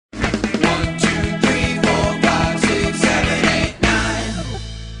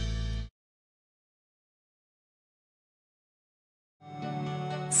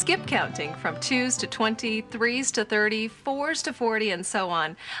Skip counting from 2s to 20, 3s to 30, 4s to 40, and so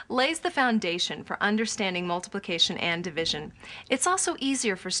on lays the foundation for understanding multiplication and division. It's also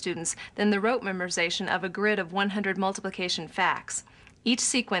easier for students than the rote memorization of a grid of 100 multiplication facts. Each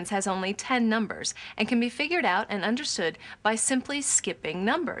sequence has only 10 numbers and can be figured out and understood by simply skipping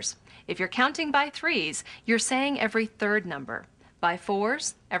numbers. If you're counting by 3s, you're saying every third number. By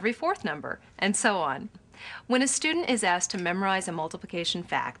 4s, every fourth number, and so on. When a student is asked to memorize a multiplication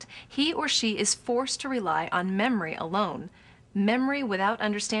fact, he or she is forced to rely on memory alone. Memory without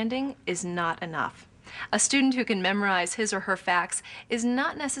understanding is not enough. A student who can memorize his or her facts is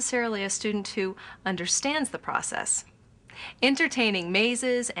not necessarily a student who understands the process. Entertaining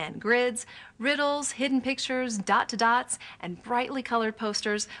mazes and grids, riddles, hidden pictures, dot-to-dots, and brightly colored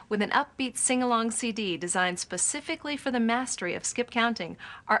posters with an upbeat sing-along CD designed specifically for the mastery of skip counting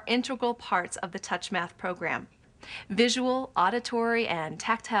are integral parts of the TouchMath program. Visual, auditory, and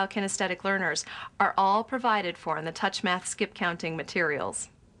tactile kinesthetic learners are all provided for in the TouchMath skip counting materials.